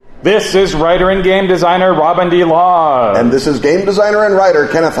This is writer and game designer Robin D. Laws. And this is game designer and writer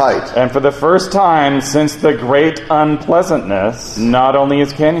Kenneth Hite. And for the first time since the great unpleasantness, not only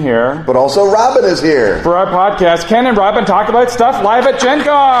is Ken here, but also Robin is here. For our podcast, Ken and Robin talk about stuff live at Gen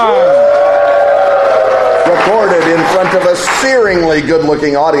Con. Recorded in front of a searingly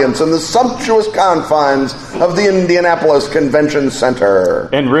good-looking audience in the sumptuous confines of the Indianapolis Convention Center.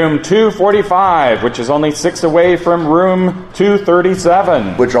 In room 245, which is only 6 away from room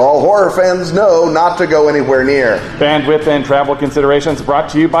 237. Which all horror fans know not to go anywhere near. Bandwidth and travel considerations brought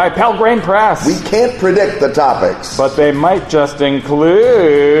to you by Pelgrane Press. We can't predict the topics, but they might just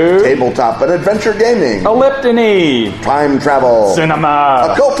include tabletop and adventure gaming, Elliptony, time travel, cinema,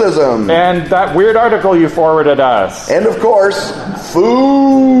 occultism, and that weird article you forwarded us. And of course,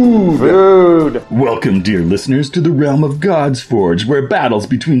 food. Welcome, dear listeners, to the realm of God's Forge, where battles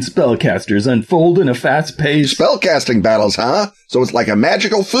between spellcasters unfold in a fast-paced... Spellcasting battles, huh? So it's like a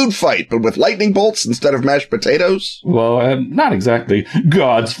magical food fight, but with lightning bolts instead of mashed potatoes? Well, not exactly.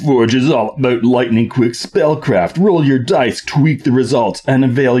 God's Forge is all about lightning-quick spellcraft. Roll your dice, tweak the results, and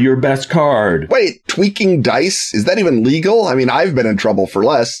unveil your best card. Wait, tweaking dice? Is that even legal? I mean, I've been in trouble for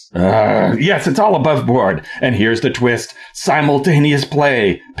less. Yes, it's all above board. And here's the twist. Simultaneous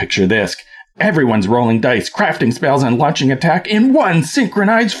play. Picture this. Everyone's rolling dice, crafting spells, and launching attack in one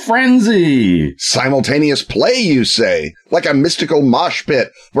synchronized frenzy. Simultaneous play, you say? Like a mystical mosh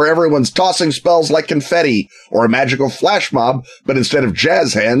pit where everyone's tossing spells like confetti, or a magical flash mob, but instead of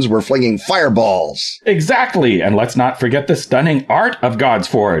jazz hands, we're flinging fireballs. Exactly, and let's not forget the stunning art of God's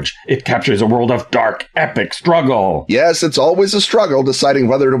Forge. It captures a world of dark, epic struggle. Yes, it's always a struggle deciding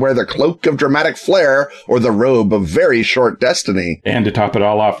whether to wear the cloak of dramatic flair or the robe of very short destiny. And to top it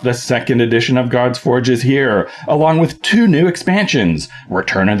all off, the second edition of God's Forge is here, along with 2 new expansions,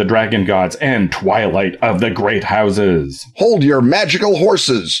 Return of the Dragon Gods and Twilight of the Great Houses. Hold your magical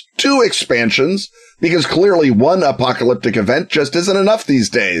horses. 2 expansions, because clearly one apocalyptic event just isn't enough these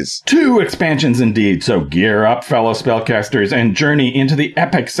days. 2 expansions indeed, so gear up, fellow spellcasters, and journey into the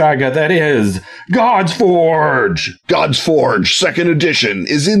epic saga that is God's Forge. God's Forge, 2nd edition,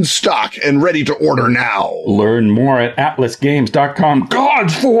 is in stock and ready to order now. Learn more at atlasgames.com,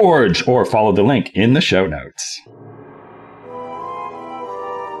 God's Forge, or follow the link in the show notes.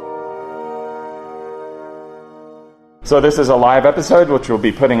 So this is a live episode, which we'll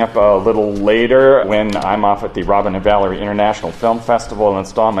be putting up a little later when I'm off at the Robin and Valerie International Film Festival in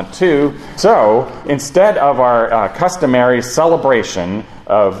Installment 2. So instead of our customary celebration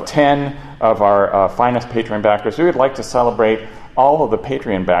of 10 of our finest Patreon backers, we would like to celebrate all of the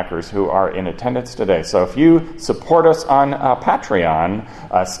Patreon backers who are in attendance today. So if you support us on Patreon,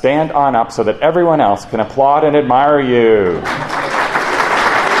 stand on up so that everyone else can applaud and admire you.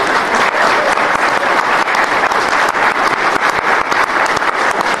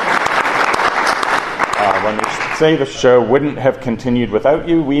 When we say the show wouldn't have continued without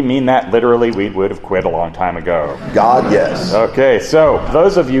you, we mean that literally. We would have quit a long time ago. God, yes. Okay, so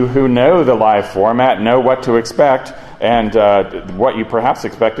those of you who know the live format know what to expect, and what you perhaps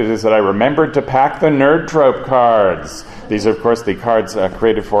expected is that I remembered to pack the Nerd Trope cards. These are, of course, the cards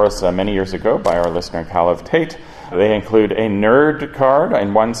created for us many years ago by our listener, Caleb Tate. They include a nerd card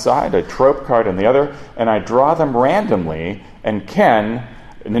on one side, a trope card on the other, and I draw them randomly, and Ken,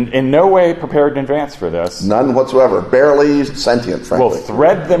 in no way prepared in advance for this. None whatsoever. Barely sentient, frankly. We'll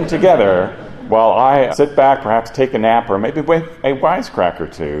thread them together while I sit back, perhaps take a nap, or maybe with a wisecrack or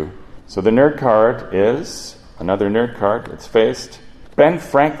two. So the nerd card is another nerd card. It's faced Ben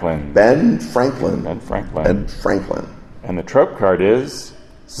Franklin. Ben Franklin. Ben Franklin. Ben Franklin. And the trope card is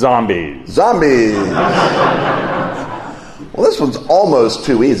zombies. Zombies! Well, this one's almost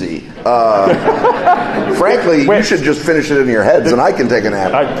too easy. Frankly, you should just finish it in your heads, and I can take a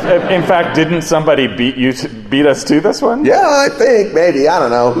nap. In fact, didn't somebody beat us to this one? Yeah, I think, maybe. I don't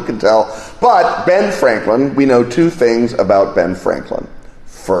know. Who can tell? But Ben Franklin, we know 2 things about Ben Franklin.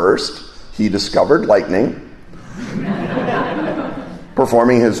 First, he discovered lightning,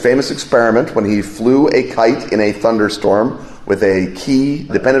 performing his famous experiment when he flew a kite in a thunderstorm with a key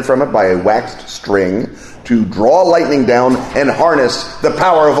depended from it by a waxed string to draw lightning down and harness the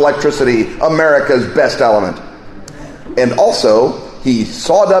power of electricity, America's best element. And also, he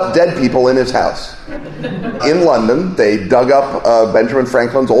sawed up dead people in his house. In London, they dug up Benjamin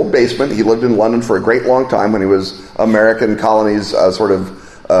Franklin's old basement. He lived in London for a great long time when he was American colony's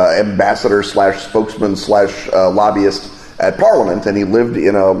ambassador / spokesman / lobbyist at Parliament, and he lived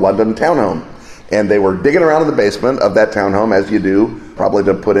in a London townhome. And they were digging around in the basement of that townhome, as you do, probably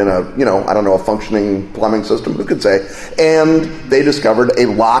to put in a functioning plumbing system, who could say. And they discovered a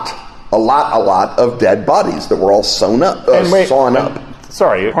lot of dead bodies that were all sawn up.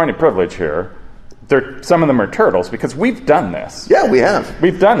 sorry, point of privilege here. Some of them are turtles because we've done this. Yeah, we have.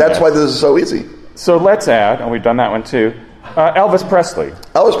 We've done That's why this is so easy. So let's add, and we've done that one too, Elvis Presley.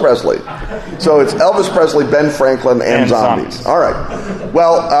 Elvis Presley. So it's Elvis Presley, Ben Franklin, and zombies. All right.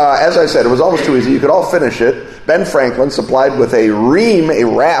 Well, as I said, it was almost too easy. You could all finish it. Ben Franklin, supplied with a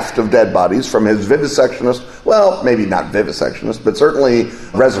raft of dead bodies from his vivisectionist, well, maybe not vivisectionist, but certainly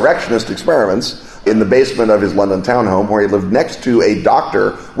resurrectionist experiments in the basement of his London townhome, where he lived next to a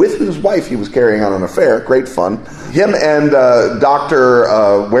doctor with whose wife he was carrying on an affair. Great fun. Him and Dr.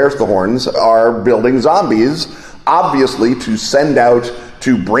 Where's the Horns are building zombies, obviously to send out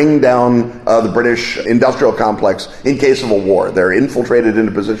to bring down the British industrial complex in case of a war. They're infiltrated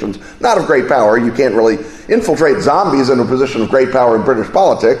into positions not of great power. You can't really infiltrate zombies into a position of great power in British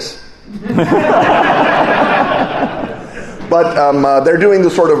politics. But they're doing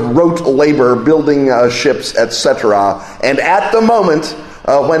the sort of rote labor, building ships, etc. And at the moment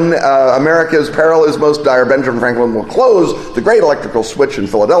when America's peril is most dire, Benjamin Franklin will close the great electrical switch in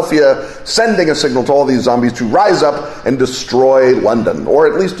Philadelphia, sending a signal to all these zombies to rise up and destroy London, or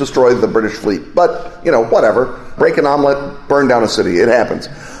at least destroy the British fleet. But, whatever. Break an omelet, burn down a city. It happens.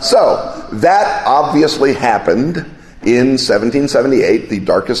 So, that obviously happened in 1778, the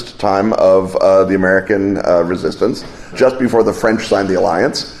darkest time of the American resistance, just before the French signed the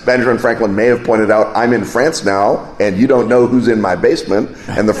alliance. Benjamin Franklin may have pointed out, I'm in France now, and you don't know who's in my basement.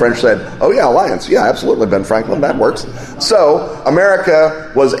 And the French said, oh yeah, alliance. Yeah, absolutely, Ben Franklin, that works. So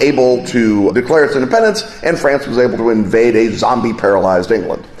America was able to declare its independence, and France was able to invade a zombie-paralyzed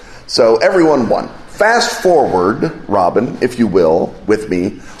England. So everyone won. Fast forward, Robin, if you will, with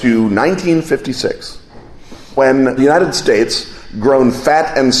me, to 1956. When the United States, grown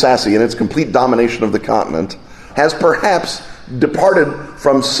fat and sassy in its complete domination of the continent, has perhaps departed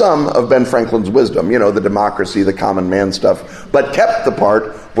from some of Ben Franklin's wisdom, the democracy, the common man stuff, but kept the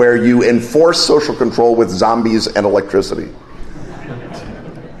part where you enforce social control with zombies and electricity.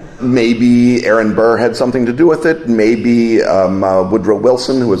 Maybe Aaron Burr had something to do with it. Maybe Woodrow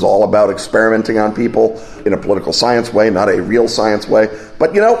Wilson, who was all about experimenting on people in a political science way, not a real science way.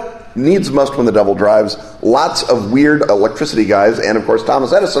 But, needs must when the devil drives. Lots of weird electricity guys, and of course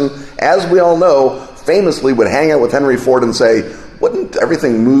Thomas Edison, as we all know, famously would hang out with Henry Ford and say, wouldn't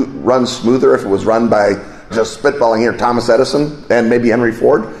everything run smoother if it was run by just spitballing here Thomas Edison and maybe Henry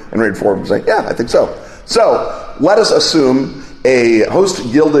Ford? Henry Ford would say, yeah, I think so. So let us assume a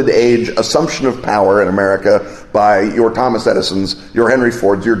post-Gilded Age assumption of power in America by your Thomas Edisons, your Henry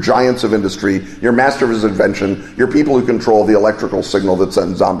Fords, your giants of industry, your master of his invention, your people who control the electrical signal that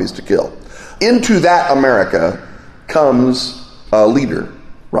sends zombies to kill. Into that America comes a leader,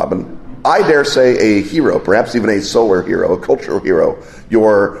 Robin. I dare say a hero, perhaps even a solar hero, a cultural hero,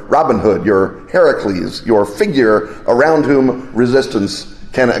 your Robin Hood, your Heracles, your figure around whom resistance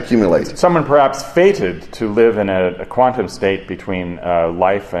can accumulate. Someone perhaps fated to live in a quantum state between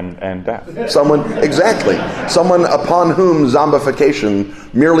life and death. Someone upon whom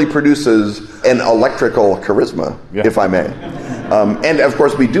zombification merely produces an electrical charisma, if I may. And of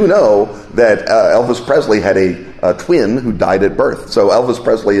course we do know that Elvis Presley had a twin who died at birth. So Elvis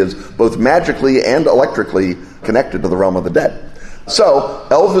Presley is both magically and electrically connected to the realm of the dead. So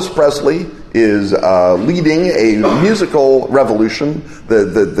Elvis Presley is leading a musical revolution.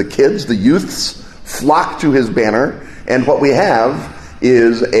 The kids, the youths, flock to his banner, and what we have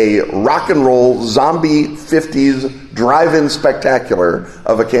is a rock and roll zombie 50s drive-in spectacular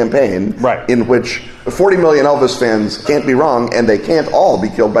of a campaign, right, in which 40 million Elvis fans can't be wrong, and they can't all be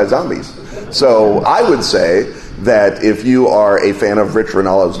killed by zombies. So I would say that if you are a fan of Rich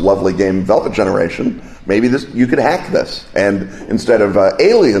Rinaldo's lovely game Velvet Generation, maybe you could hack this, and instead of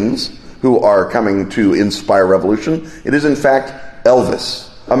aliens who are coming to inspire revolution, it is in fact Elvis,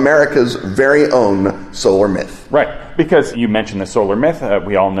 America's very own solar myth. Right, because you mentioned the solar myth.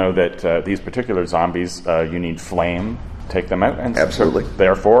 We all know that these particular zombies, you need flame, take them out. And absolutely. So,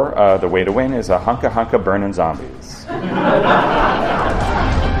 therefore, the way to win is a hunka burning zombies.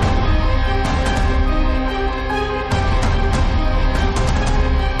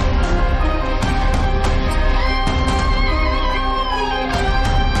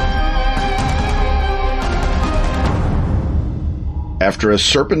 After a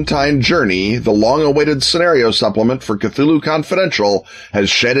serpentine journey, the long-awaited scenario supplement for Cthulhu Confidential has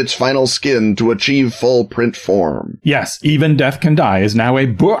shed its final skin to achieve full print form. Yes, Even Death Can Die is now a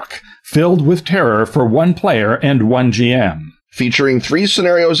book filled with terror for one player and one GM. featuring 3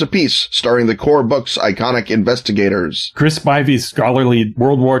 scenarios apiece, starring the core book's iconic investigators. Chris Spivey's scholarly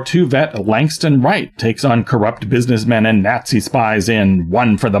World War II vet Langston Wright takes on corrupt businessmen and Nazi spies in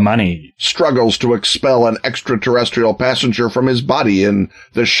One for the Money. Struggles to expel an extraterrestrial passenger from his body in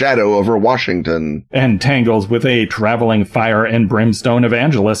The Shadow over Washington. And tangles with a traveling fire and brimstone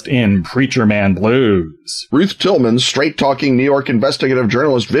evangelist in Preacher Man Blues. Ruth Tillman's straight-talking New York investigative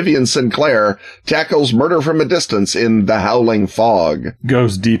journalist Vivian Sinclair tackles murder from a distance in The Howling Fog.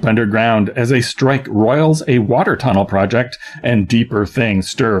 Goes deep underground as a strike roils a water tunnel project and deeper things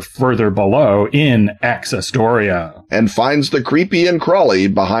stir further below in Ex Astoria. And finds the creepy and crawly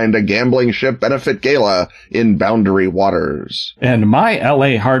behind a gambling ship benefit gala in Boundary Waters. And my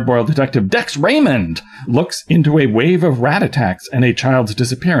L.A. hardboiled detective Dex Raymond looks into a wave of rat attacks and a child's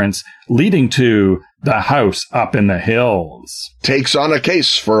disappearance, leading to The House Up in the Hills. Takes on a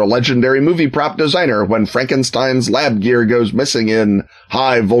case for a legendary movie prop designer when Frankenstein's lab gear goes missing in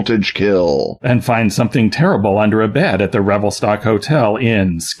High Voltage Kill. And finds something terrible under a bed at the Revelstock Hotel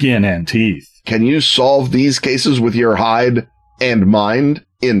in Skin and Teeth. Can you solve these cases with your hide and mind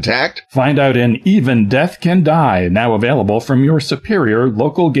intact? Find out in Even Death Can Die, now available from your superior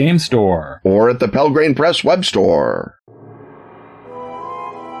local game store. Or at the Pelgrane Press web store.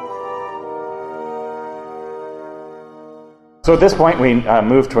 So at this point, we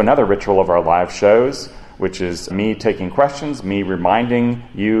move to another ritual of our live shows, which is me taking questions, me reminding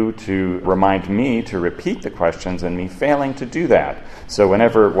you to remind me to repeat the questions, and me failing to do that. So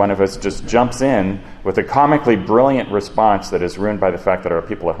whenever one of us just jumps in with a comically brilliant response that is ruined by the fact that our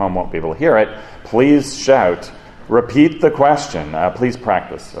people at home won't be able to hear it, please shout, repeat the question. Please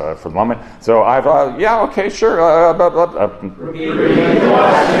practice for the moment. So okay, sure. Repeat the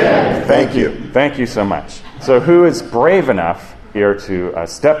question. Thank you. Thank you so much. So who is brave enough here to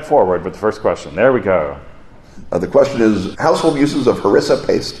step forward with the first question? There we go. The question is, household uses of harissa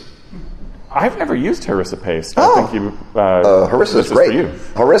paste. I've never used harissa paste. Oh. I think you... harissa is great. For you.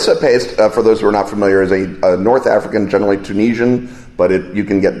 Harissa paste, for those who are not familiar, is a North African, generally Tunisian, but you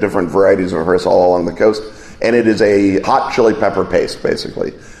can get different varieties of harissa all along the coast. And it is a hot chili pepper paste,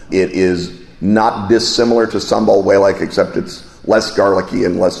 basically. It is not dissimilar to sambal walaik, except it's less garlicky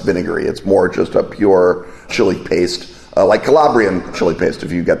and less vinegary. It's more just a pure chili paste, like Calabrian chili paste,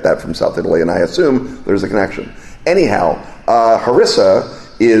 if you get that from South Italy, and I assume there's a connection. Anyhow, harissa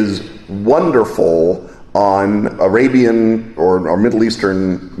is wonderful on Arabian or Middle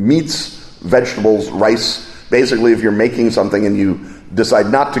Eastern meats, vegetables, rice. Basically, if you're making something and you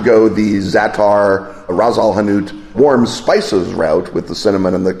decide not to go the za'atar, ras al hanout, warm spices route with the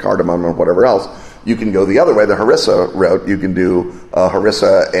cinnamon and the cardamom and whatever else, you can go the other way, the harissa route. You can do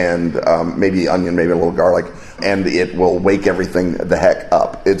harissa and maybe onion, maybe a little garlic, and it will wake everything the heck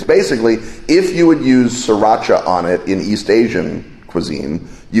up. It's basically, if you would use sriracha on it in East Asian cuisine,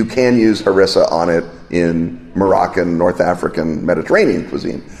 you can use harissa on it in Moroccan, North African, Mediterranean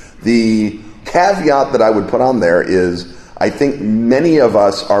cuisine. The caveat that I would put on there is, I think many of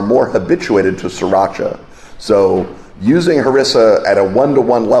us are more habituated to sriracha. So using harissa at a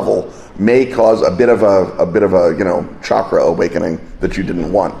 1-to-1 level may cause a bit of a chakra awakening that you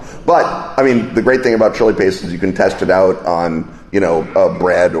didn't want. But I mean, the great thing about chili paste is you can test it out on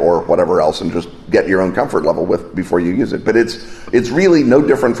bread or whatever else and just get your own comfort level with before you use it. But it's really no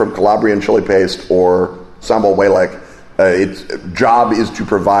different from Calabrian chili paste or sambal walaik. Its job is to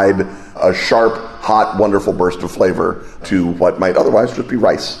provide a sharp, hot, wonderful burst of flavor to what might otherwise just be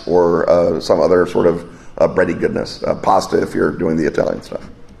rice or some other sort of bready goodness, pasta if you're doing the Italian stuff.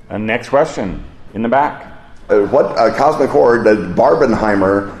 And next question, in the back. What cosmic horde did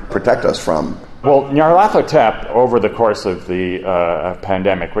Barbenheimer protect us from? Well, Nyarlathotep, over the course of the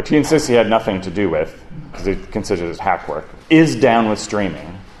pandemic, which he insists he had nothing to do with, because he considers it as hack work, is down with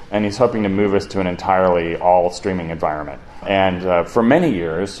streaming. And he's hoping to move us to an entirely all-streaming environment. And for many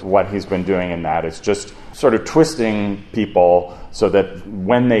years, what he's been doing in that is just sort of twisting people so that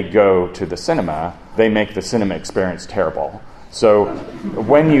when they go to the cinema, they make the cinema experience terrible. So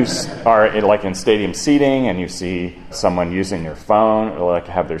when you are in stadium seating and you see someone using their phone, or like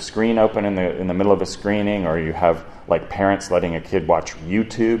have their screen open in the middle of a screening, or you have like parents letting a kid watch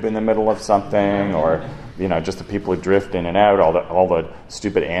YouTube in the middle of something, or just the people who drift in and out, all the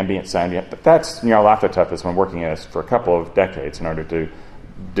stupid ambient sound. But that's Nyarlathotep has been working at us for a couple of decades in order to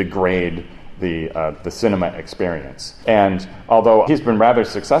degrade the cinema experience. And although he's been rather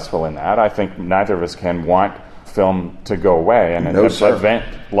successful in that, I think neither of us can want film to go away. And an event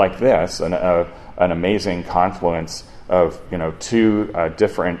like this, an amazing confluence of two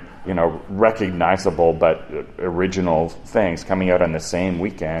different recognizable but original things coming out on the same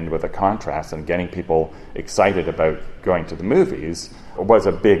weekend with a contrast and getting people excited about going to the movies was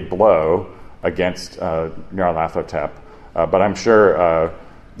a big blow against Nyarlathotep. But I'm sure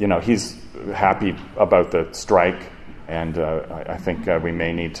he's happy about the strike, and I think we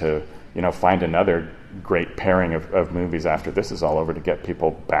may need to find another great pairing of movies after this is all over to get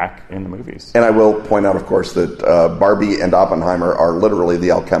people back in the movies. And I will point out, of course, that Barbie and Oppenheimer are literally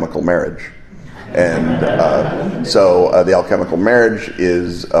the alchemical marriage. And so the alchemical marriage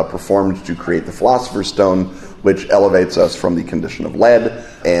is performed to create the Philosopher's Stone, which elevates us from the condition of lead.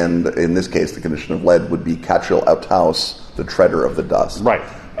 And in this case, the condition of lead would be Kachil Autaus, the treader of the dust. Right.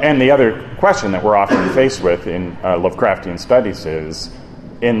 And the other question that we're often faced with in Lovecraftian studies is,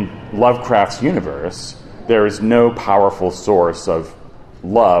 in Lovecraft's universe, there is no powerful source of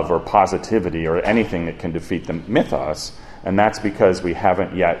love or positivity or anything that can defeat the mythos, and that's because we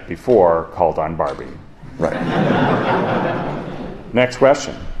haven't yet before called on Barbie. Right. Next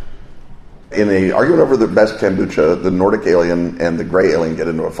question. In an argument over the best kombucha, the Nordic alien and the gray alien get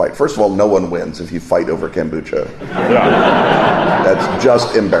into a fight. First of all, no one wins if you fight over kombucha. Yeah. That's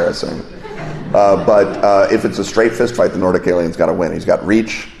just embarrassing. But if it's a straight fist fight, the Nordic alien's got to win. He's got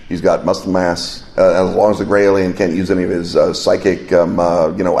reach, he's got muscle mass. As long as the gray alien can't use any of his psychic,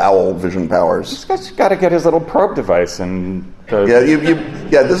 owl vision powers. He's got to get his little probe device and.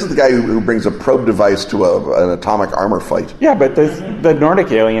 This is the guy who brings a probe device to an atomic armor fight. Yeah, but the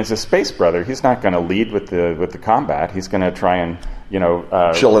Nordic alien's a space brother. He's not going to lead with the combat. He's going to try and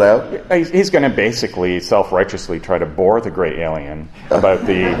chill it out. He's going to basically self-righteously try to bore the gray alien about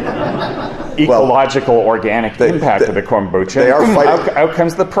the ecological, organic impact of the kombucha. They are fighting. Out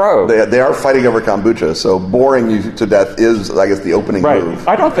comes the probe. They are fighting over kombucha, so boring you to death is, I guess, the opening move.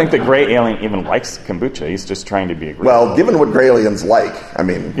 I don't think the gray alien even likes kombucha. He's just trying to be agreeable. Well, given what gray aliens like, I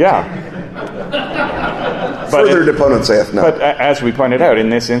mean... Yeah. Further deponent saith no. But as we pointed out, in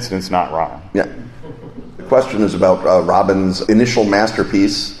this instance, not wrong. Yeah. The question is about Robin's initial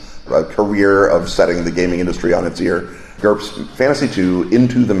masterpiece, a career of setting the gaming industry on its ear. GURPS Fantasy II,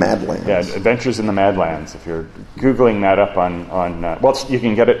 Into the Madlands. Yeah, Adventures in the Madlands. If you're Googling that up on you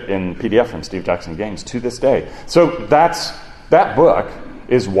can get it in PDF from Steve Jackson Games to this day. So that book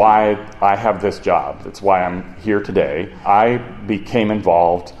is why I have this job. That's why I'm here today. I became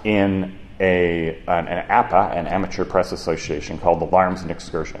involved in an APA, an Amateur Press Association, called Alarms and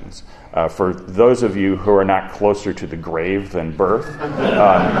Excursions. For those of you who are not closer to the grave than birth,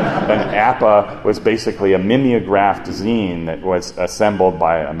 an APA was basically a mimeographed zine that was assembled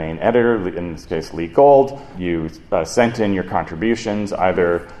by a main editor, in this case Lee Gold. You sent in your contributions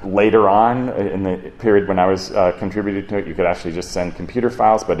either later on in the period when I was contributing to it. You could actually just send computer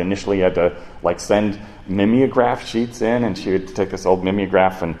files, but initially you had to send mimeograph sheets in, and she would take this old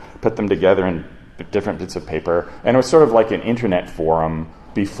mimeograph and put them together in different bits of paper. And it was sort of like an internet forum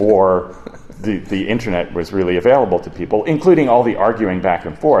before the internet was really available to people, including all the arguing back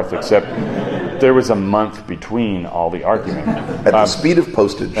and forth, except there was a month between all the arguing. At the speed of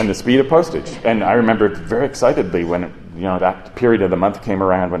postage. And the speed of postage. And I remember very excitedly when that period of the month came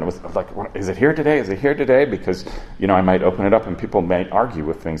around, when it was like, is it here today? Is it here today? Because, I might open it up and people might argue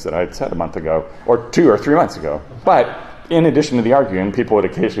with things that I had said a month ago, or 2 or 3 months ago. But in addition to the arguing, people would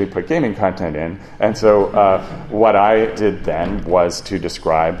occasionally put gaming content in. And so what I did then was to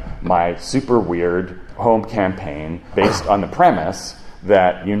describe my super weird home campaign based on the premise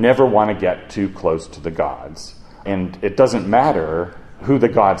that you never want to get too close to the gods. And it doesn't matter who the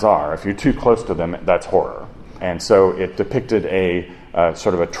gods are. If you're too close to them, that's horror. And so it depicted a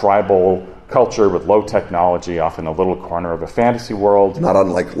sort of a tribal culture with low technology off in a little corner of a fantasy world. Not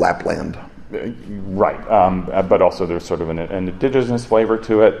unlike Lapland. Right, but also there's sort of an indigenous flavor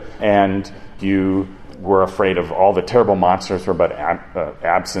to it, and you were afraid of all the terrible monsters were about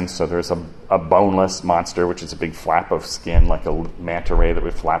absence. So there's a boneless monster, which is a big flap of skin, like a manta ray that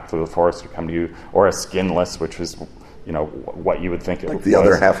would flap through the forest to come to you, or a skinless, which was what you would think it was. Like the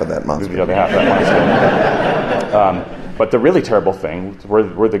other half of that monster. The other half of that monster. But the really terrible thing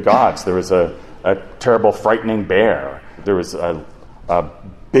were the gods. There was a terrible, frightening bear. There was a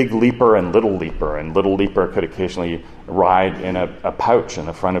Big Leaper and Little Leaper could occasionally ride in a pouch in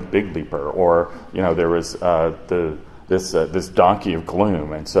the front of Big Leaper, or there was this donkey of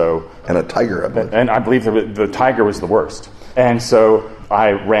gloom, and a tiger, I believe. And I believe the tiger was the worst. And so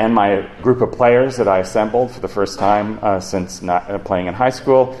I ran my group of players that I assembled for the first time since not playing in high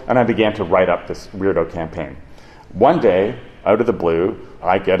school, and I began to write up this weirdo campaign. One day, out of the blue,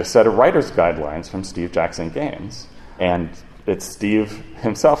 I get a set of writer's guidelines from Steve Jackson Games, and it's Steve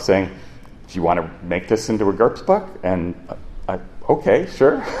himself saying, do you want to make this into a GURPS book? And okay,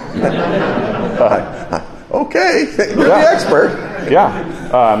 sure. Okay, you're the expert.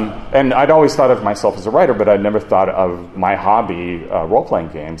 Yeah. And I'd always thought of myself as a writer, but I'd never thought of my hobby, role-playing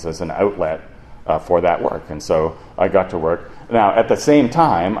games, as an outlet for that work. And so I got to work. Now, at the same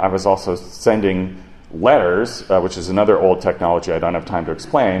time, I was also sending letters, which is another old technology I don't have time to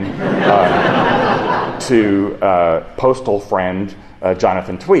explain, to postal friend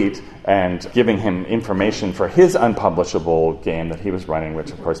Jonathan Tweet, and giving him information for his unpublishable game that he was running,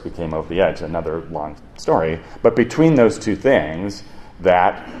 which of course became Over the Edge, another long story. But between those two things,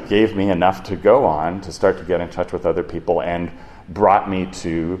 that gave me enough to go on to start to get in touch with other people, and brought me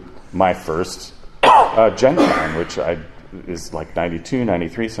to my first Gen Con, which is like 92,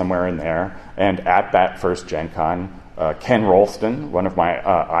 93, somewhere in there. And at that first Gen Con, Ken Rolston, one of my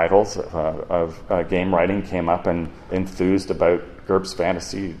idols of game writing, came up and enthused about GURPS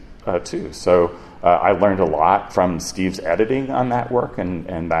Fantasy too. So I learned a lot from Steve's editing on that work,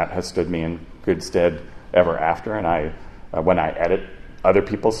 and that has stood me in good stead ever after. And when I edit other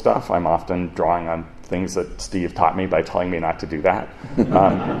people's stuff, I'm often drawing on things that Steve taught me by telling me not to do that.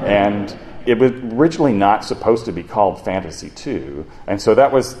 And it was originally not supposed to be called Fantasy 2, and so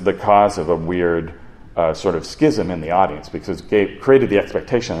that was the cause of a weird sort of schism in the audience, because it created the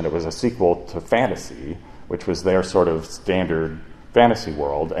expectation that it was a sequel to Fantasy, which was their sort of standard fantasy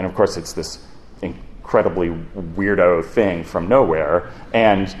world. And of course it's this incredibly weirdo thing from nowhere,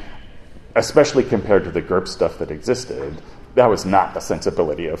 and especially compared to the GURPS stuff that existed, that was not the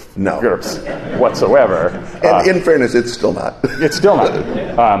sensibility of GURPS whatsoever. And in fairness, it's still not. It's still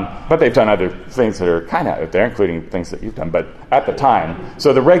not. But they've done other things that are kind of out there, including things that you've done. But at the time,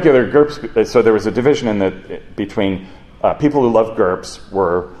 so the regular GURPS, so there was a division between people who loved GURPS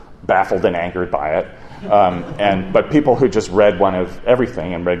were baffled and angered by it, but people who just read one of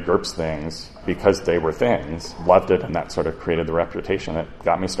everything and read GURPS things because they were things loved it, and that sort of created the reputation that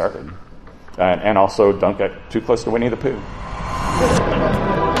got me started. And also, don't get too close to Winnie the Pooh.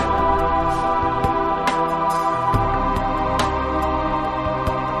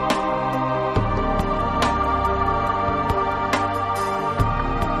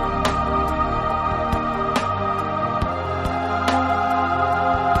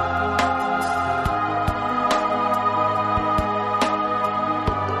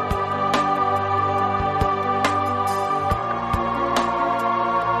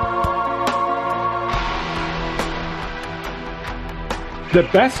 The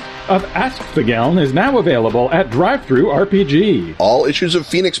best of Askfageln is now available at Drive-Thru RPG. All issues of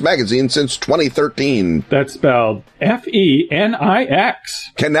Phoenix Magazine since 2013. That's spelled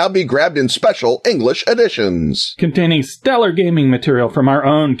F-E-N-I-X. Can now be grabbed in special English editions. Containing stellar gaming material from our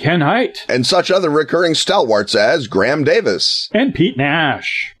own Ken Hite. And such other recurring stalwarts as Graham Davis. And Pete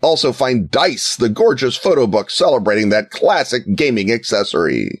Nash. Also find Dice, the gorgeous photo book celebrating that classic gaming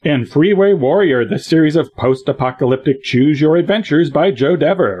accessory. And Freeway Warrior, the series of post-apocalyptic choose-your-adventures by Joe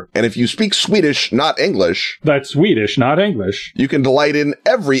Dever. And if you speak Swedish, not English... That's Swedish, not English. You can delight in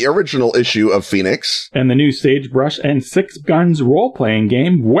every original issue of Phoenix. And the new Sagebrush and Six Guns role-playing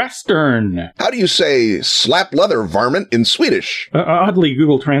game, Western. How do you say slap leather varmint in Swedish? Oddly,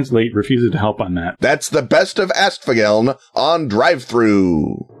 Google Translate refuses to help on that. That's the best of Askfageln on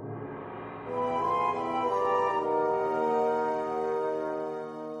Drive-Thru.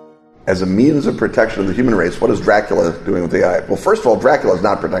 As a means of protection of the human race, what is Dracula doing with AI? Well, first of all, Dracula is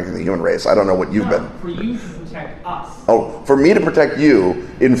not protecting the human race. I don't know what you've been. For you to protect us. Oh, for me to protect you,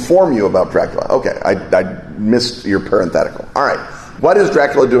 inform you about Dracula. Okay, I missed your parenthetical. All right. What is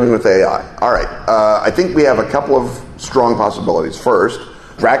Dracula doing with AI? All right. I think we have a couple of strong possibilities. First,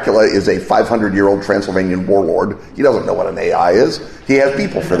 Dracula is a 500-year-old Transylvanian warlord. He doesn't know what an AI is. He has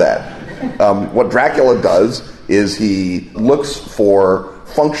people for that. What Dracula does is he looks for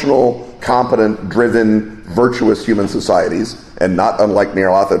functional, competent, driven, virtuous human societies, and not unlike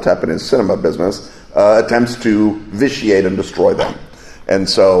Nyarlathotep in his cinema business, attempts to vitiate and destroy them. And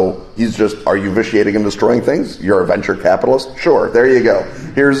so he's just, are you vitiating and destroying things? You're a venture capitalist? Sure, there you go.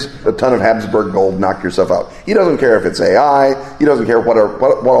 Here's a ton of Habsburg gold, knock yourself out. He doesn't care if it's AI, he doesn't care what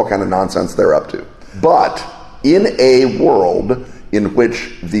all kind of nonsense they're up to. But in a world in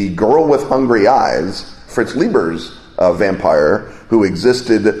which the girl with hungry eyes, Fritz Lieber's vampire, who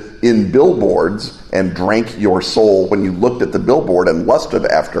existed in billboards and drank your soul when you looked at the billboard and lusted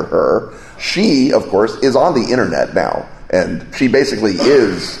after her, she, of course, is on the internet now. And she basically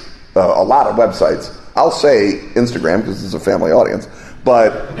is a lot of websites. I'll say Instagram because this is a family audience,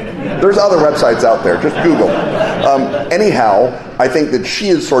 but there's other websites out there. Just Google. Anyhow, I think that she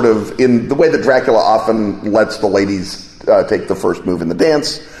is sort of in the way that Dracula often lets the ladies take the first move in the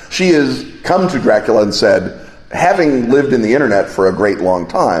dance. She has come to Dracula and said, having lived in the internet for a great long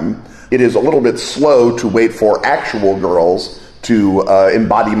time, it is a little bit slow to wait for actual girls to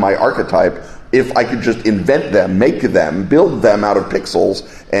embody my archetype. If I could just invent them, make them, build them out of pixels,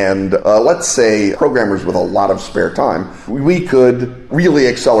 and let's say programmers with a lot of spare time, we could really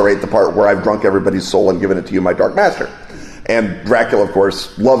accelerate the part where I've drunk everybody's soul and given it to you, my Dark Master. And Dracula, of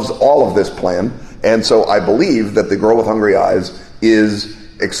course, loves all of this plan, and so I believe that the Girl with Hungry Eyes is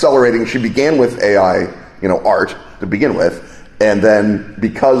accelerating. She began with AI, art to begin with, and then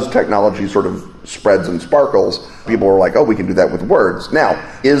because technology sort of spreads and sparkles, people are like, oh, we can do that with words. Now,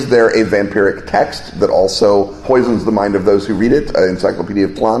 is there a vampiric text that also poisons the mind of those who read it, Encyclopedia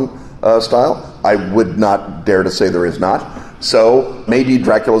of Tlan style? I would not dare to say there is not. So maybe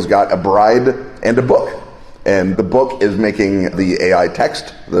Dracula's got a bride and a book. And the book is making the AI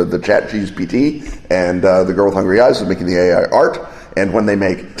text, the chat GPT, and the Girl with Hungry Eyes is making the AI art. And when they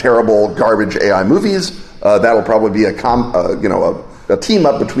make terrible, garbage AI movies, that'll probably be a team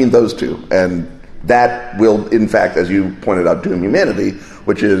up between those two. And that will, in fact, as you pointed out, doom humanity,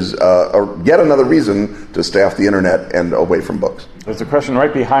 which is yet another reason to stay off the internet and away from books. There's a question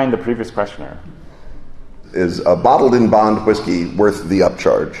right behind the previous questioner. Is a bottled in bond whiskey worth the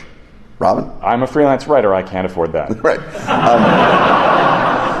upcharge? Robin? I'm a freelance writer. I can't afford that. Right.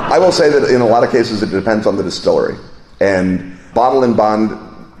 I will say that in a lot of cases it depends on the distillery. And bottle in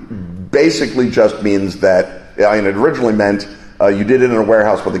bond basically just means that, it originally meant you did it in a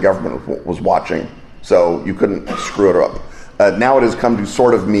warehouse where the government was watching, so you couldn't screw it up. Now it has come to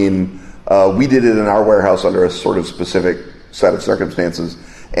sort of mean we did it in our warehouse under a sort of specific set of circumstances,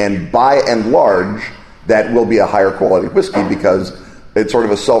 and by and large, that will be a higher quality whiskey because it's sort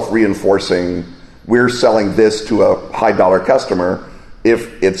of a self-reinforcing, we're selling this to a high-dollar customer.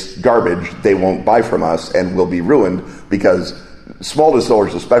 If it's garbage, they won't buy from us and will be ruined because small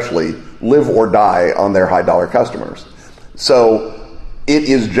distillers especially live or die on their high-dollar customers. So it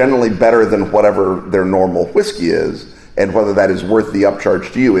is generally better than whatever their normal whiskey is, and whether that is worth the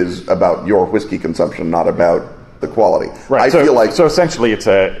upcharge to you is about your whiskey consumption, not about the quality. Right. I feel like so essentially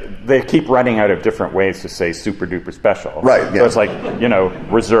they keep running out of different ways to say super duper special. Right. Yeah. So it's like,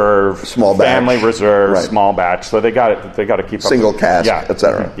 reserve, small batch, family reserve, right. Small batch. So they got to keep single up cask, yeah.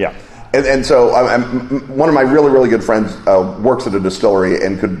 etc. Mm-hmm. Yeah. And so one of my really, really good friends works at a distillery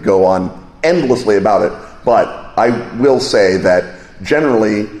and could go on endlessly about it. But I will say that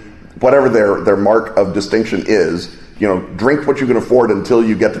generally, whatever their mark of distinction is, drink what you can afford until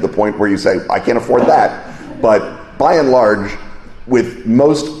you get to the point where you say, I can't afford that. But by and large, with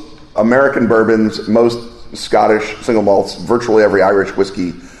most American bourbons, most Scottish single malts, virtually every Irish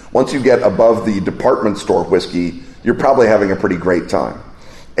whiskey, once you get above the department store whiskey, you're probably having a pretty great time.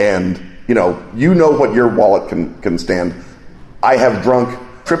 And, you know what your wallet can stand. I have drunk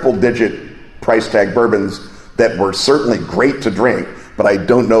triple-digit price tag bourbons that were certainly great to drink, but I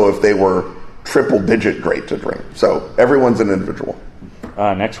don't know if they were triple-digit great to drink. So everyone's an individual.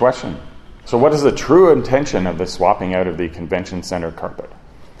 Next question. So what is the true intention of the swapping out of the convention center carpet?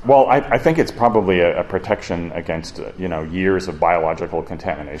 Well, I think it's probably a protection against years of biological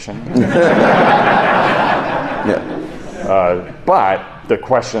contamination. Yeah. But the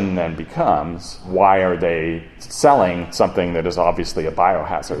question then becomes, why are they selling something that is obviously a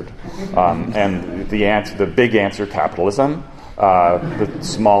biohazard? And the big answer, capitalism. The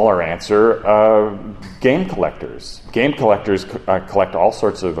smaller answer, game collectors. Game collectors collect all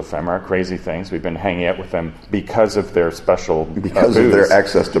sorts of ephemera, crazy things. We've been hanging out with them because of their special because booze. of their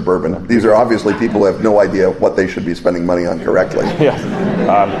access to bourbon. These are obviously people who have no idea what they should be spending money on correctly. Yeah,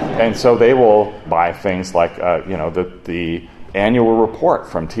 and so they will buy things like the annual report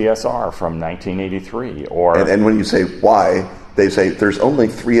from TSR from 1983, or and when you say why, they say there's only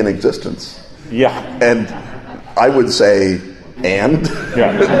 3 in existence. Yeah, and I would say. And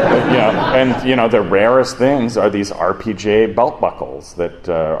the rarest things are these RPJ belt buckles that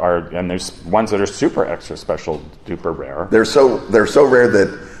and there's ones that are super extra special duper rare. They're so rare that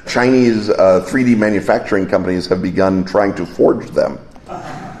Chinese 3D manufacturing companies have begun trying to forge them.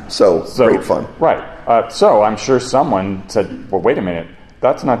 So great fun, right? So I'm sure someone said, "Well, wait a minute."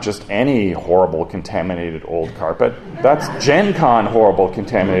 That's not just any horrible contaminated old carpet. That's Gen Con horrible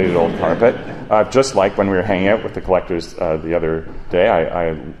contaminated old carpet. Just like when we were hanging out with the collectors the other day,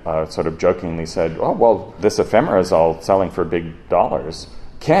 I sort of jokingly said, "Oh, well, this ephemera is all selling for big dollars.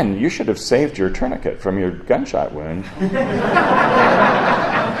 Ken, you should have saved your tourniquet from your gunshot wound.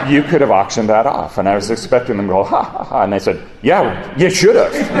 You could have auctioned that off." And I was expecting them to go, "Ha, ha, ha." And they said, "Yeah, you should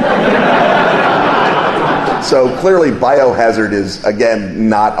have." So clearly biohazard is, again,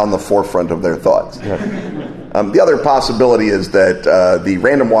 not on the forefront of their thoughts. Yeah. The other possibility is that the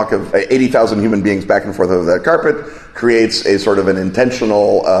random walk of 80,000 human beings back and forth over that carpet creates a sort of an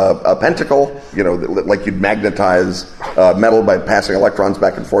intentional pentacle, like you'd magnetize metal by passing electrons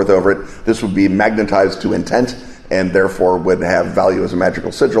back and forth over it. This would be magnetized to intent and therefore would have value as a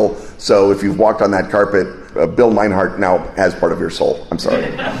magical sigil. So if you've walked on that carpet, Bill Meinhardt now has part of your soul. I'm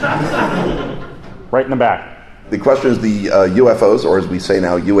sorry. Right in the back. The question is the UFOs, or as we say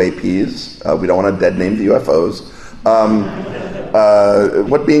now, UAPs. We don't want to dead name the UFOs.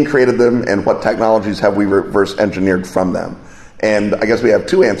 What being created them, and what technologies have we reverse engineered from them? And I guess we have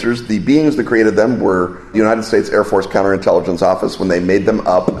two answers. The beings that created them were the United States Air Force Counterintelligence Office when they made them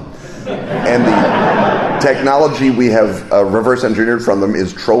up. And the technology we have reverse engineered from them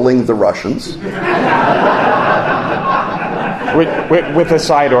is trolling the Russians. With a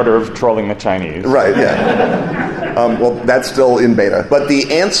side order of trolling the Chinese. Right, yeah. Well, that's still in beta. But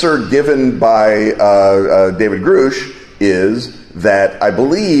the answer given by David Grush is that I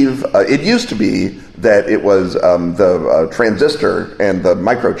believe it used to be that it was the transistor and the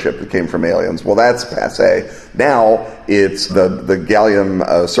microchip that came from aliens. Well, that's passé. Now it's the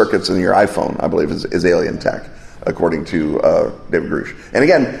gallium circuits in your iPhone, I believe, is alien tech, according to David Grush. And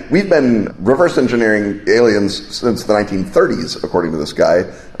again, we've been reverse engineering aliens since the 1930s, according to this guy.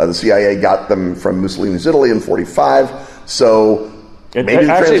 The CIA got them from Mussolini's Italy in 1945, so maybe the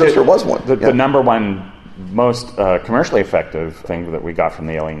transistor was one. The number one most commercially effective thing that we got from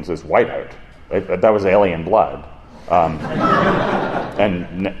the aliens is whiteout. That was alien blood.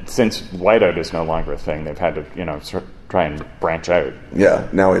 And since whiteout is no longer a thing, they've had to, try and branch out. Yeah,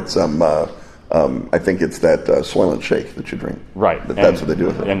 now it's I think it's that Soylent Shake that you drink. Right. That's what they do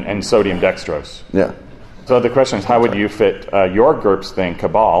with it. And sodium dextrose. Yeah. So the question is, how would you fit your GURPS thing,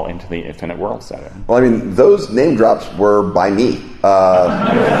 Cabal, into the Infinite World setting? Well, I mean, those name drops were by me.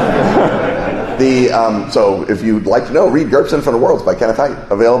 So if you'd like to know, read GURPS Infinite Worlds by Kenneth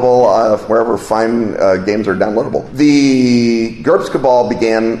Haidt, available wherever fine games are downloadable. The GURPS Cabal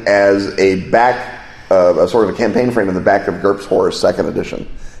began as a sort of a campaign frame in the back of GURPS Horror 2nd Edition.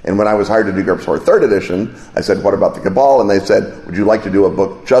 And when I was hired to do GURPS Horror 3rd Edition, I said, what about the Cabal? And they said, would you like to do a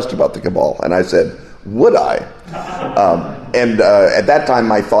book just about the Cabal? And I said, would I? At that time,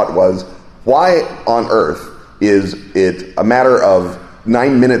 my thought was, why on earth is it a matter of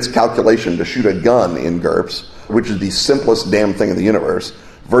 9 minutes calculation to shoot a gun in GURPS, which is the simplest damn thing in the universe,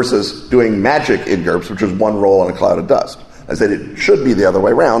 versus doing magic in GURPS, which is one roll on a cloud of dust? I said it should be the other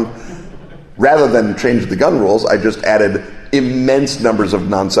way around. Rather than change the gun rules, I just added immense numbers of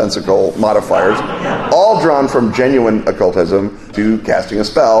nonsensical modifiers, all drawn from genuine occultism, to casting a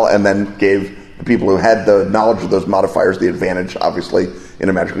spell, and then gave the people who had the knowledge of those modifiers the advantage, obviously, in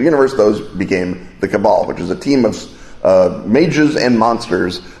a magical universe. Those became the Cabal, which is a team of mages and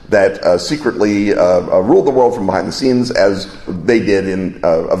monsters that secretly ruled the world from behind the scenes, as they did in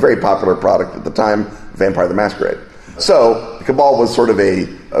a very popular product at the time, Vampire the Masquerade. So the Cabal was sort of a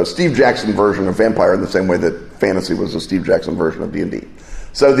Steve Jackson version of Vampire, in the same way that fantasy was a Steve Jackson version of D&D.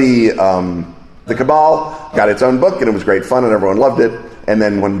 So the Cabal got its own book, and it was great fun, and everyone loved it. And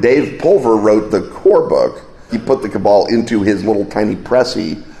then when Dave Pulver wrote the core book, he put the Cabal into his little tiny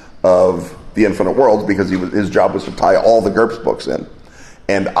pressy of the Infinite Worlds, because his job was to tie all the GURPS books in.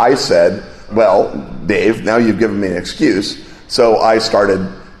 And I said, well, Dave, now you've given me an excuse. So I started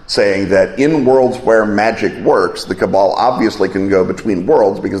saying that in worlds where magic works, the Cabal obviously can go between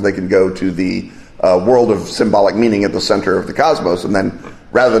worlds, because they can go to the world of symbolic meaning at the center of the cosmos, and then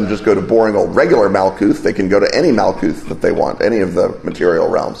rather than just go to boring old regular Malkuth, they can go to any Malkuth that they want, any of the material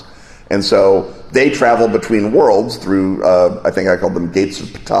realms. And so they travel between worlds through, I think I called them Gates of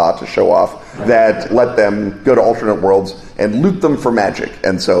Ptah to show off, that let them go to alternate worlds and loot them for magic.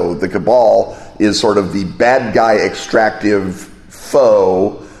 And so the Cabal is sort of the bad guy extractive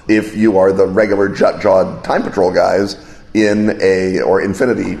foe if you are the regular jut-jawed Time Patrol guys or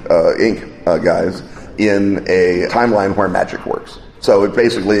Infinity Inc. Guys in a timeline where magic works. So it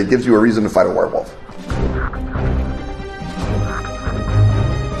gives you a reason to fight a werewolf.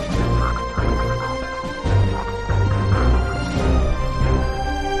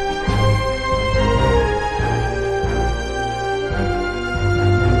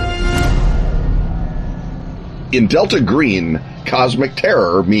 In Delta Green, cosmic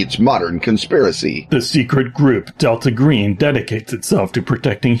terror meets modern conspiracy. The secret group Delta Green dedicates itself to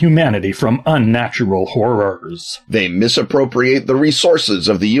protecting humanity from unnatural horrors. They misappropriate the resources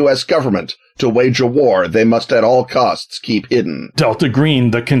of the U.S. government to wage a war they must at all costs keep hidden. Delta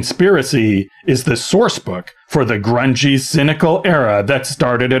Green, the conspiracy, is the sourcebook for the grungy, cynical era that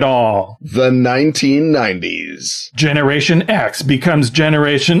started it all. The 1990s. Generation X becomes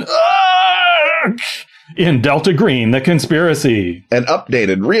Generation... In Delta Green, The Conspiracy. An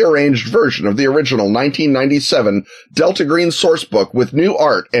updated, rearranged version of the original 1997 Delta Green sourcebook with new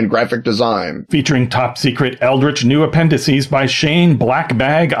art and graphic design. Featuring top-secret Eldritch new appendices by Shane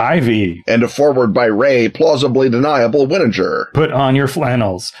Blackbag Ivy. And a foreword by Ray Plausibly Deniable Wininger. Put on your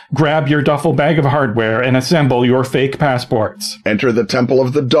flannels, grab your duffel bag of hardware, and assemble your fake passports. Enter the Temple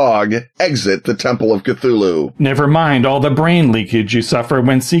of the Dog, exit the Temple of Cthulhu. Never mind all the brain leakage you suffer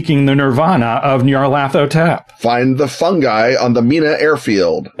when seeking the nirvana of Nyarlathotep. Find the fungi on the Mina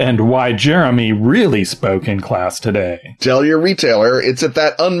airfield. And why Jeremy really spoke in class today. Tell your retailer it's at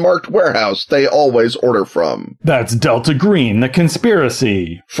that unmarked warehouse they always order from. That's Delta Green, The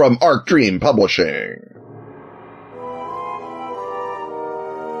Conspiracy. From Arc Dream Publishing.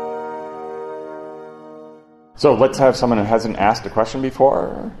 So let's have someone who hasn't asked a question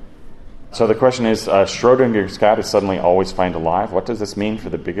before. So the question is, Schrodinger's cat is suddenly always found alive. What does this mean for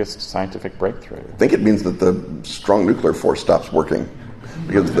the biggest scientific breakthrough? I think it means that the strong nuclear force stops working.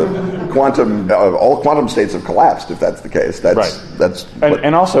 Because the all quantum states have collapsed, if that's the case.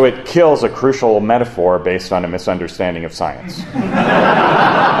 And also it kills a crucial metaphor based on a misunderstanding of science.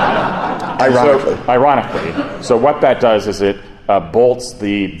 Ironically. So what that does is it bolts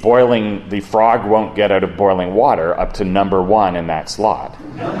the frog won't get out of boiling water up to number 1 in that slot.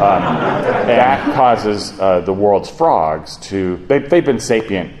 That causes the world's frogs they've been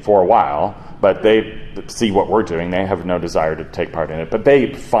sapient for a while, but they see what we're doing. They have no desire to take part in it. But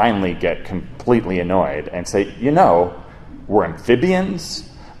they finally get completely annoyed and say, we're amphibians.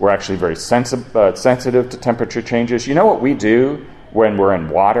 We're actually very sensitive to temperature changes. You know what we do when we're in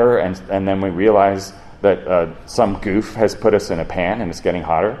water and then we realize that some goof has put us in a pan and it's getting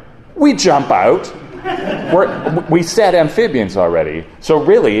hotter? We jump out. We said amphibians already. So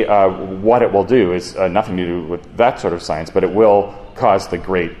really, what it will do is nothing to do with that sort of science, but it will cause the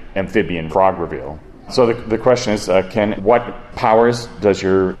great amphibian frog reveal. So the question is, what powers does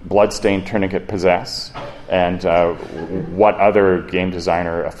your bloodstained tourniquet possess? And what other game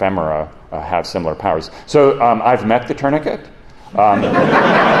designer ephemera have similar powers? So I've met the tourniquet.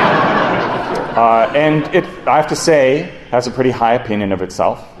 And it, I have to say, has a pretty high opinion of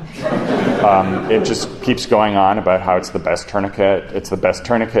itself. It just keeps going on about how it's the best tourniquet. It's the best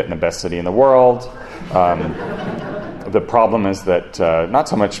tourniquet in the best city in the world. The problem is that not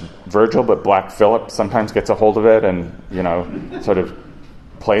so much Virgil, but Black Phillip sometimes gets a hold of it and, sort of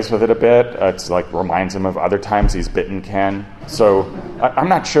plays with it a bit. It's like reminds him of other times he's bitten Ken. So I'm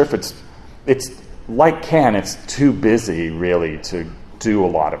not sure if it's like Ken, it's too busy really to do a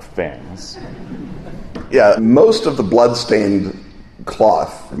lot of things. Yeah, most of the blood-stained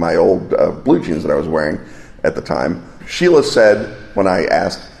cloth, my old blue jeans that I was wearing at the time, Sheila said, when I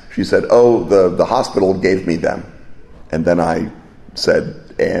asked, she said, the hospital gave me them. And then I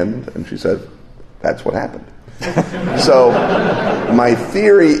said, and she said, that's what happened. So my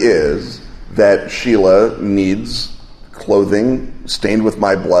theory is that Sheila needs clothing stained with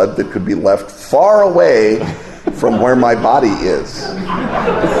my blood that could be left far away from where my body is.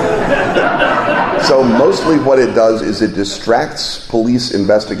 So mostly what it does is it distracts police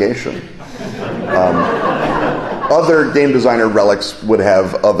investigation. Other game designer relics would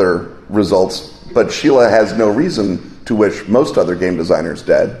have other results, but Sheila has no reason to wish most other game designers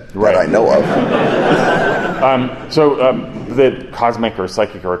dead that I know of. The cosmic or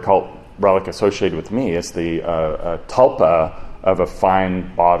psychic or occult relic associated with me is the tulpa of a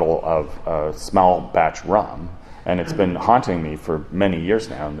fine bottle of small batch rum. And it's been haunting me for many years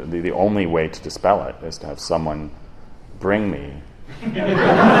now. The only way to dispel it is to have someone bring me a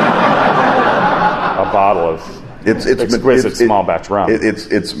bottle of exquisite small batch rum.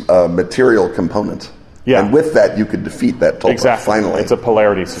 It's a material component. Yeah. And with that, you could defeat that tulpa. Exactly. Finally. It's a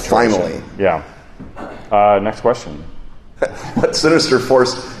polarity situation. Finally. Yeah. Next question. What sinister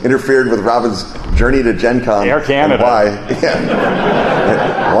force interfered with Robin's journey to Gen Con? Air Canada. Why?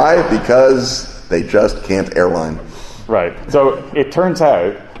 Yeah. Why? Because they just can't airline. Right. So it turns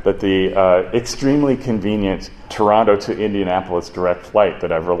out that the extremely convenient Toronto to Indianapolis direct flight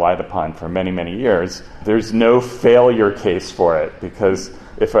that I've relied upon for many, many years, there's no failure case for it, because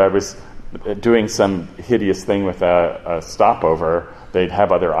if I was doing some hideous thing with a stopover, they'd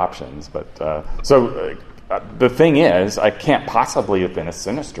have other options. But the thing is, I can't possibly have been a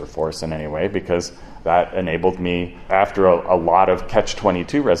sinister force in any way, because that enabled me, after a lot of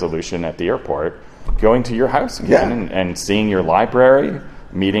Catch-22 resolution at the airport, going to your house again and seeing your library,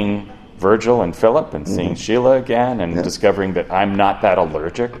 meeting Virgil and Philip and seeing Sheila again and discovering that I'm not that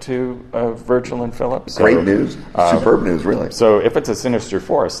allergic to Virgil and Philip. So, great news. Superb news, really. So if it's a Sinister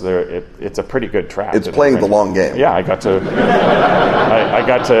Force, it's a pretty good trap. It's playing the long game. Yeah, I got to I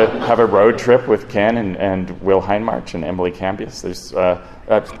got to have a road trip with Ken and Will Heinmarch and Emily Cambius. There's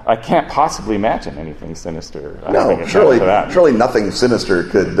I can't possibly imagine anything sinister. No, surely nothing sinister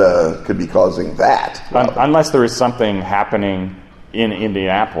could be causing that. Unless there is something happening in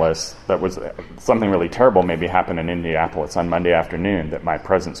Indianapolis that was something really terrible maybe happened in Indianapolis on Monday afternoon that my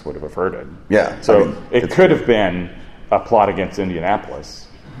presence would have averted. Yeah. So it could have been a plot against Indianapolis.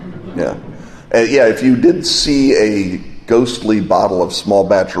 Yeah. If you did see a ghostly bottle of small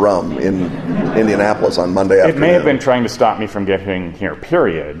batch rum in Indianapolis on Monday afternoon. It may have been trying to stop me from getting here,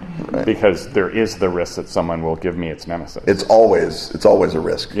 period, because there is the risk that someone will give me its nemesis. It's always a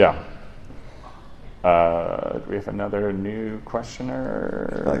risk. Yeah. Do we have another new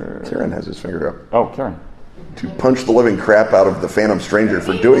questioner? Kieran has his finger up. Oh, Kieran. To punch the living crap out of the Phantom Stranger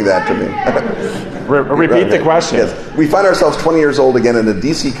for doing that to me. Repeat the question. Yes. We find ourselves 20 years old again in a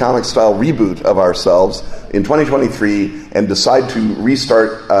DC Comics-style reboot of ourselves in 2023 and decide to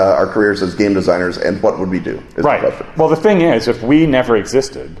restart our careers as game designers, and what would we do? Right. Well, the thing is, if we never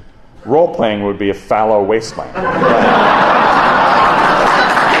existed, role-playing would be a fallow wasteland.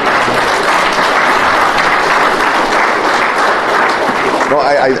 No,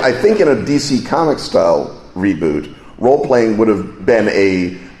 I think in a DC Comics style reboot, role-playing would have been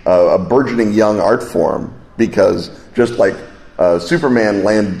a burgeoning young art form, because just like Superman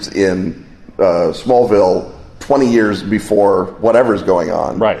lands in Smallville 20 years before whatever's going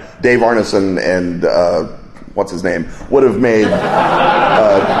on, right. Dave Arneson and what's his name would have made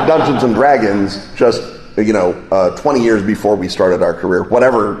Dungeons and Dragons just 20 years before we started our career,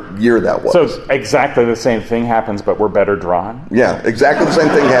 whatever year that was. So exactly the same thing happens, but we're better drawn? Yeah, exactly the same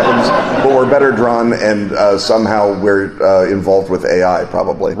thing happens, but we're better drawn, and somehow we're involved with AI,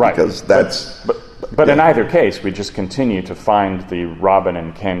 probably. Right. Because that's... But in either case, we just continue to find the Robin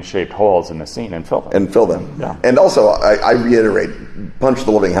and Ken-shaped holes in the scene and fill them. Yeah. And also, I reiterate, punch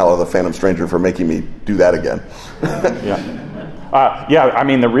the living hell out of the Phantom Stranger for making me do that again. I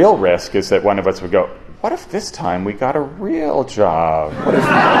mean, the real risk is that one of us would go, what if this time we got a real job?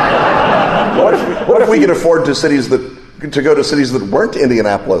 What if we could afford to go to cities that weren't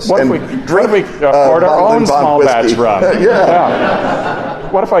Indianapolis what and if we afford our own small batch rum? Yeah.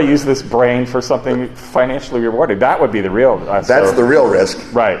 What if I use this brain for something financially rewarding? That would be the real... That's the real risk.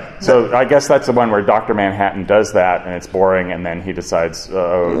 Right. So I guess that's the one where Dr. Manhattan does that, and it's boring, and then he decides,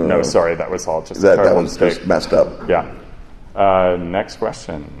 no, sorry, that was all just a terrible mistake. Just messed up. Yeah. Next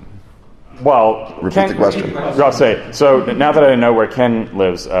question. Well, repeat the question. I'll say, so now that I know where Ken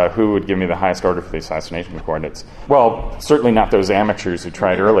lives, who would give me the highest order for the assassination coordinates? Well, certainly not those amateurs who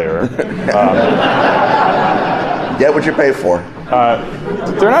tried earlier. Get what you pay for.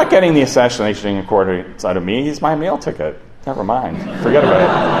 They're not getting the assassination coordinates out of me. He's my meal ticket. Never mind. Forget about it.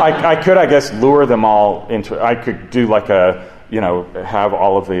 I could, I guess, lure them all into... I could do like have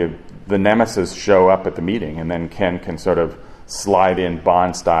all of the nemesis show up at the meeting, and then Ken can sort of slide in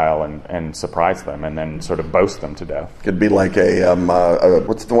Bond style and surprise them, and then sort of boast them to death. Could be like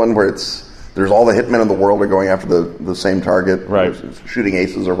what's the one where there's all the hitmen in the world are going after the same target, right? Shooting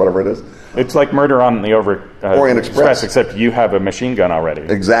aces or whatever it is. It's like Murder on the Orient Express, except you have a machine gun already.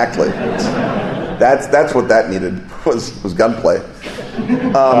 Exactly. That's what that needed was gunplay.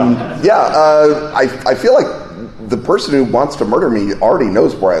 I feel like the person who wants to murder me already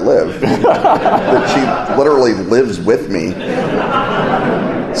knows where I live. That she literally lives with me.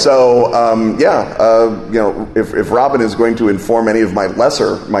 So, if Robin is going to inform any of my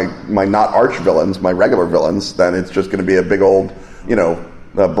my not arch villains, my regular villains, then it's just going to be a big old,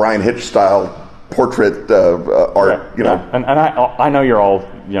 Brian Hitch style portrait art. Yeah. And I know you're all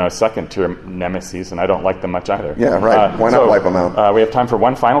second to nemesis, and I don't like them much either. Yeah, right. Why not wipe them out? We have time for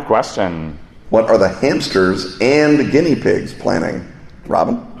one final question. What are the hamsters and guinea pigs planning,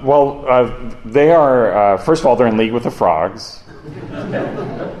 Robin? Well, they are, first of all, they're in league with the frogs.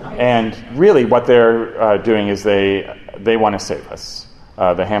 And really what they're doing is they want to save us.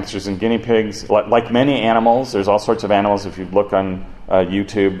 The hamsters and guinea pigs, like many animals, there's all sorts of animals. If you look on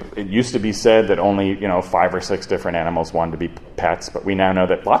YouTube, it used to be said that only 5 or 6 different animals wanted to be pets, but we now know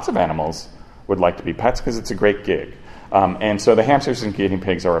that lots of animals would like to be pets because it's a great gig. And so the hamsters and guinea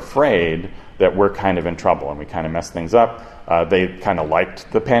pigs are afraid that we're kind of in trouble and we kind of mess things up. They kind of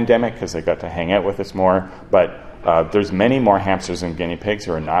liked the pandemic because they got to hang out with us more, but there's many more hamsters and guinea pigs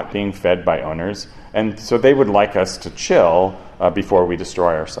who are not being fed by owners, and so they would like us to chill before we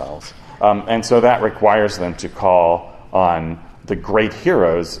destroy ourselves. And so that requires them to call on the great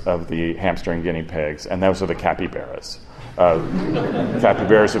heroes of the hamster and guinea pigs, and those are the capybaras.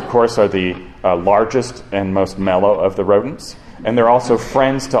 Capybaras, of course, are the largest and most mellow of the rodents, and they're also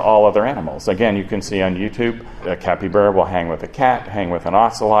friends to all other animals. Again, you can see on YouTube, a capybara will hang with a cat, hang with an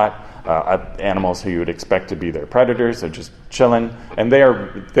ocelot, animals who you would expect to be their predators. They're just chilling, and they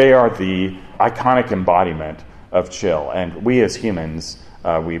are the iconic embodiment of chill. And we as humans,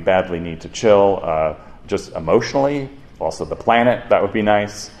 we badly need to chill, just emotionally, also the planet, that would be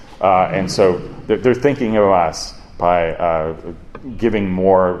nice. And so they're thinking of us by giving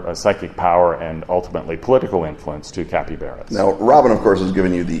more psychic power and ultimately political influence to capybaras. Now, Robin, of course, has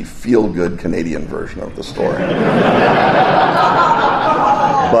given you the feel-good Canadian version of the story.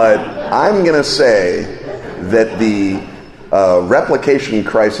 But I'm going to say that the replication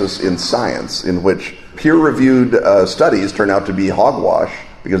crisis in science, in which peer-reviewed studies turn out to be hogwash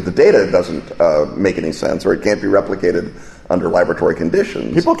because the data doesn't make any sense or it can't be replicated under laboratory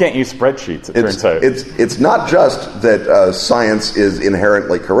conditions. People can't use spreadsheets, it turns out. It's not just that science is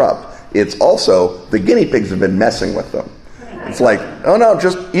inherently corrupt. It's also the guinea pigs have been messing with them. It's like, oh no,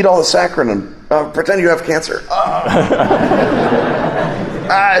 just eat all the saccharin and pretend you have cancer.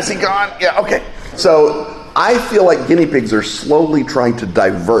 Is he gone? Yeah, okay. So I feel like guinea pigs are slowly trying to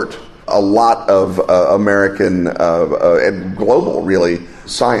divert a lot of American and global, really,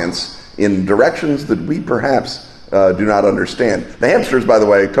 science in directions that we perhaps do not understand. The hamsters, by the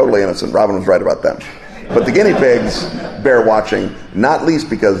way, totally innocent. Robin was right about them. But the guinea pigs bear watching, not least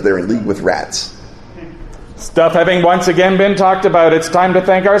because they're in league with rats. Stuff having once again been talked about, it's time to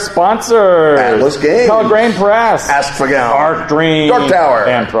thank our sponsors. Atlas Games. Pelgrane Press. Ask for Gown. Arc Dream. Dark Tower.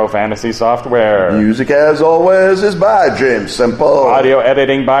 And Pro Fantasy Software. Music, as always, is by James Simple. Audio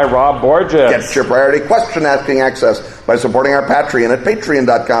editing by Rob Borges. Get your priority question asking access by supporting our Patreon at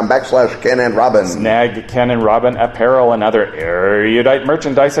patreon.com/Ken and Robin. Snag Ken and Robin apparel and other erudite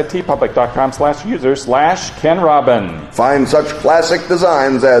merchandise at tpublic.com/user/Ken Robin. Find such classic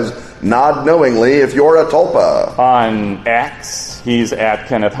designs as Nod Knowingly If You're a Tulpa. On X, he's at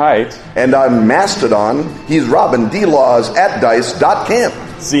Kenneth Haidt. And on Mastodon, he's Robin D. Laws at dice.camp.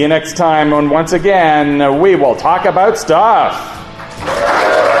 See you next time when once again we will talk about stuff.